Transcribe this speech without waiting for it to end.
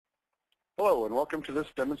Hello and welcome to this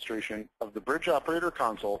demonstration of the Bridge Operator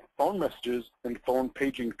Console phone messages and phone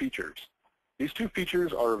paging features. These two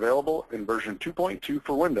features are available in version 2.2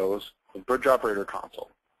 for Windows of Bridge Operator Console.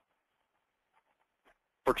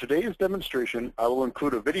 For today's demonstration, I will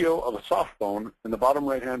include a video of a soft phone in the bottom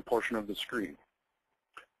right-hand portion of the screen.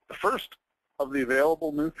 The first of the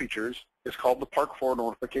available new features is called the Park For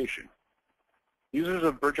notification. Users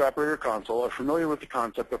of Bridge Operator Console are familiar with the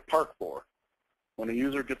concept of Park For. When a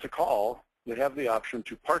user gets a call, they have the option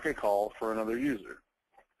to park a call for another user.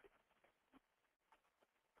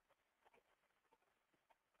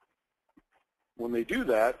 When they do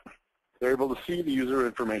that, they're able to see the user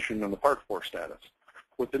information and the Park For status.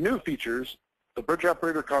 With the new features, the Bridge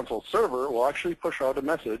Operator Console server will actually push out a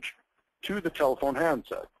message to the telephone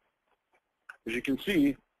handset. As you can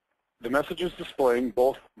see, the message is displaying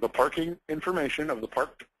both the parking information of the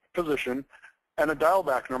parked position and a dial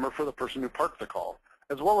back number for the person who parked the call,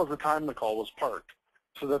 as well as the time the call was parked,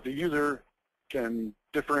 so that the user can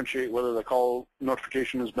differentiate whether the call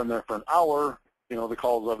notification has been there for an hour. The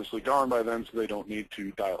call is obviously gone by then, so they don't need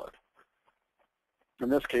to dial it. In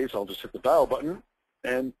this case, I'll just hit the dial button,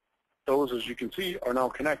 and those, as you can see, are now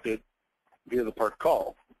connected via the parked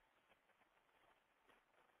call.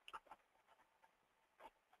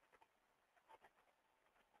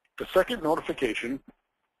 The second notification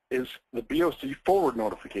is the BOC forward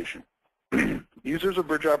notification. Users of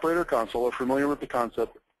Bridge Operator Console are familiar with the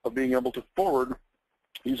concept of being able to forward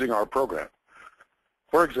using our program.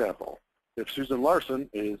 For example, if Susan Larson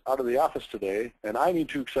is out of the office today and I need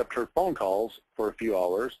to accept her phone calls for a few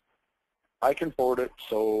hours, I can forward it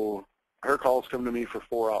so her calls come to me for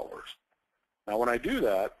 4 hours. Now when I do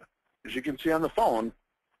that, as you can see on the phone,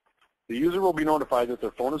 the user will be notified that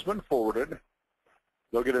their phone has been forwarded.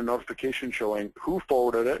 They'll get a notification showing who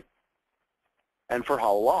forwarded it and for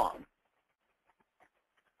how long.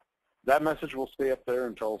 That message will stay up there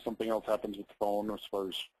until something else happens with the phone as far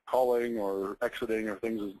as calling or exiting or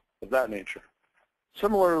things of that nature.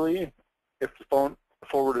 Similarly, if the phone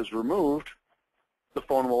forward is removed, the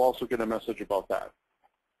phone will also get a message about that.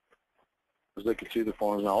 As they can see, the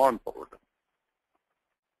phone is now unforwarded.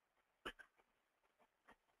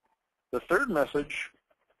 The third message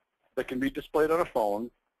that can be displayed on a phone,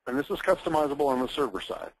 and this is customizable on the server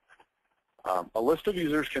side. A list of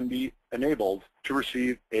users can be enabled to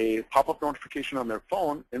receive a pop-up notification on their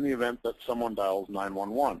phone in the event that someone dials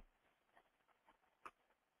 911.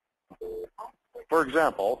 For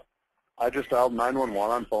example, I just dialed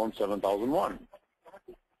 911 on phone 7001.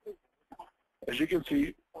 As you can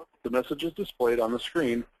see, the message is displayed on the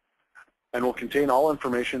screen and will contain all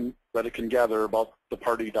information that it can gather about the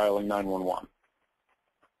party dialing 911.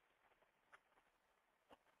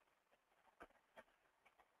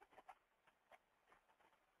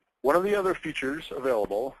 One of the other features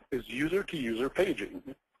available is user-to-user paging,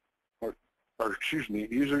 or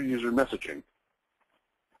user-user messaging.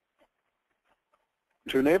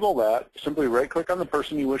 To enable that, simply right-click on the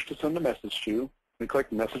person you wish to send a message to and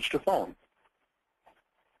click Message to Phone.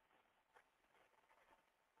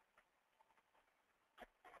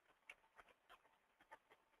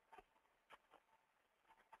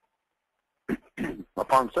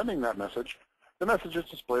 Upon sending that message, the message is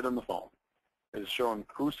displayed on the phone. It is shown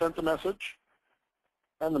who sent the message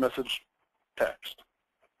and the message text.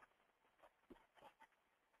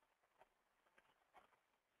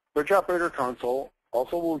 Bridge Operator Console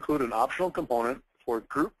also will include an optional component for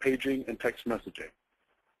group paging and text messaging.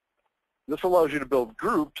 This allows you to build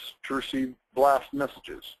groups to receive blast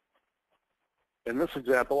messages. In this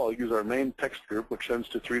example, I'll use our main text group, which sends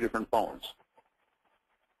to 3 different phones.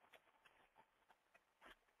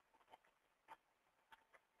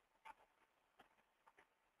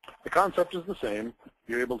 The concept is the same.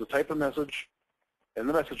 You're able to type a message in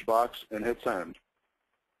the message box and hit send,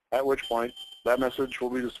 at which point that message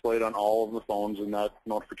will be displayed on all of the phones in that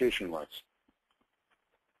notification list.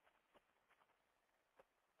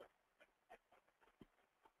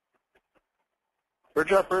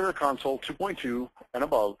 Bridge Operator Console 2.2 and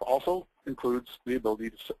above also includes the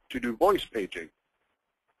ability to do voice paging.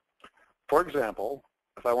 For example,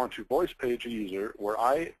 if I want to voice page a user where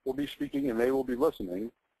I will be speaking and they will be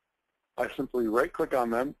listening, I simply right-click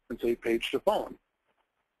on them and say Page to Phone.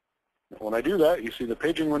 When I do that, you see the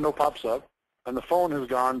paging window pops up, and the phone has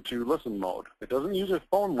gone to listen mode. It doesn't use a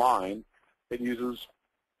phone line. It uses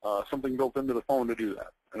something built into the phone to do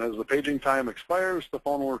that. And as the paging time expires, the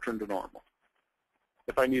phone will return to normal.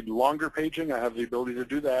 If I need longer paging, I have the ability to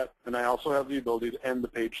do that, and I also have the ability to end the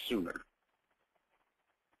page sooner.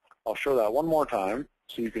 I'll show that one more time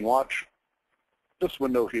so you can watch this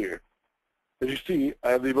window here. As you see,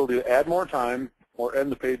 I have the ability to add more time or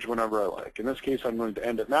end the page whenever I like. In this case, I'm going to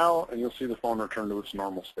end it now, and you'll see the phone return to its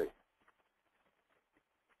normal state.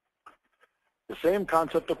 The same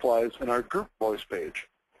concept applies in our group voice page.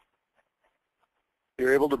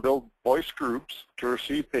 You're able to build voice groups to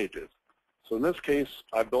receive pages. So in this case,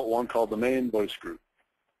 I built one called the main voice group.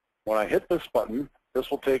 When I hit this button,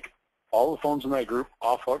 this will take all the phones in that group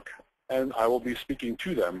off hook, and I will be speaking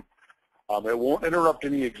to them. It won't interrupt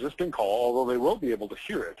any existing call, although they will be able to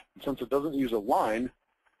hear it. Since it doesn't use a line,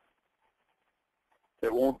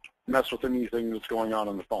 it won't mess with anything that's going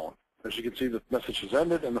on the phone. As you can see, the message has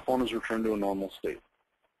ended and the phone is returned to a normal state.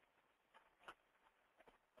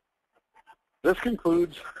 This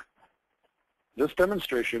concludes this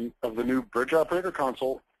demonstration of the new Bridge Operator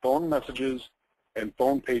Console, phone messages, and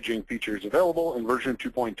phone paging features available in version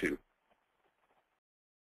 2.2.